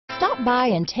Stop by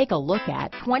and take a look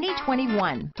at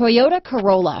 2021 Toyota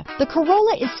Corolla. The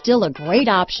Corolla is still a great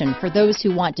option for those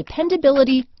who want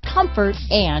dependability, comfort,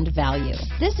 and value.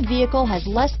 This vehicle has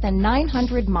less than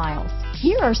 900 miles.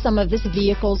 Here are some of this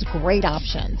vehicle's great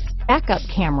options: backup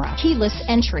camera, keyless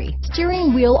entry,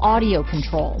 steering wheel audio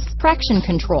controls, traction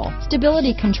control,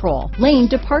 stability control, lane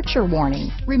departure warning,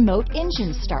 remote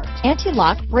engine start,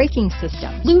 anti-lock braking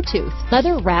system, Bluetooth,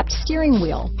 leather-wrapped steering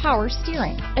wheel, power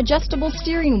steering, adjustable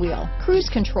steering wheel, cruise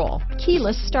control,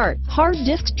 keyless start, hard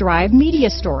disk drive media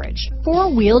storage,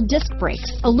 four-wheel disc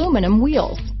brakes, aluminum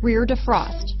wheels, rear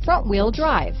defrost, front-wheel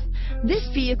drive. This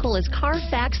vehicle is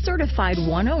Carfax certified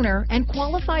one owner and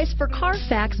qualifies for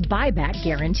Carfax buyback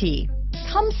guarantee.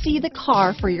 Come see the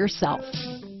car for yourself.